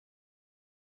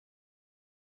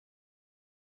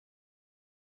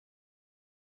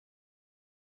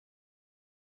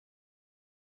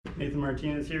Nathan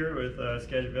Martinez here with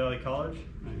Skagit Valley College,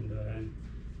 and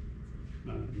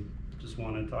just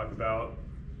want to talk about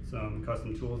some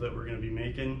custom tools that we're going to be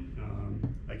making.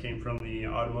 I came from the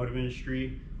automotive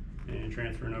industry and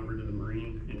transferring over to the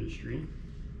marine industry.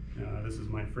 This is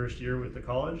my first year with the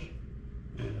college,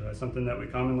 and something that we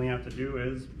commonly have to do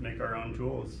is make our own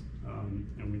tools,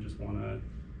 and we just want to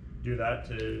do that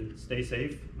to stay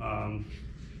safe.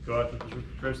 Go out to the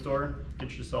thrift store,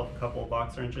 get yourself a couple of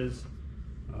box wrenches,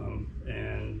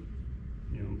 and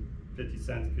 50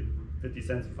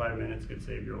 cents in 5 minutes could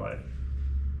save your life.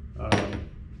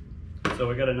 So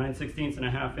we got a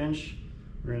 9/16 inch.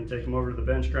 We're going to take them over to the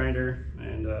bench grinder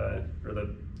and or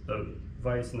the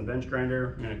vise in the bench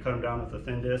grinder. We're going to cut them down with a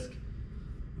thin disc,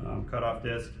 cut off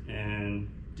disc, and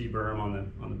deburr them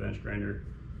on the bench grinder.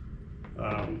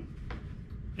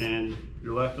 And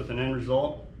you're left with an end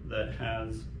result that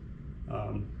has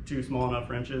two small enough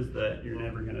wrenches that you're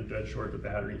never going to dead short the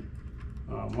battery.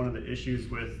 One of the issues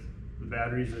with the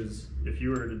batteries is if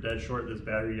you were to dead short this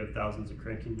battery, you have thousands of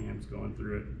cranking amps going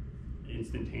through it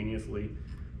instantaneously,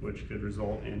 which could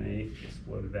result in a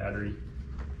exploded battery,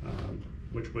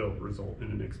 which will result in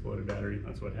an exploded battery.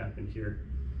 That's what happened here.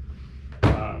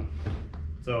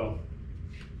 So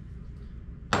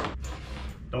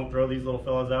don't throw these little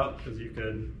fellas out, because you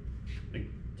could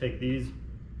take these,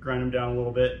 grind them down a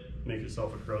little bit, make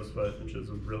yourself a crow's foot, which is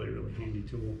a really, really handy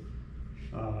tool.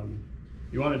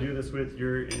 You want to do this with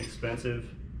your inexpensive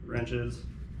wrenches,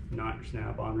 not your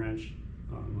snap-on wrench,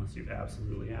 unless you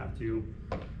absolutely have to.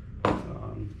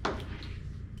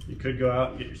 You could go out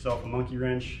and get yourself a monkey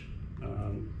wrench,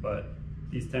 but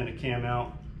these tend to cam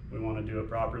out. We want to do it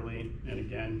properly, and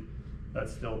again,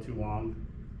 that's still too long,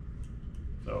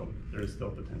 so there's still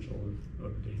potential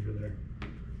of danger there.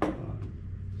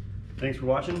 Thanks for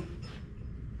watching.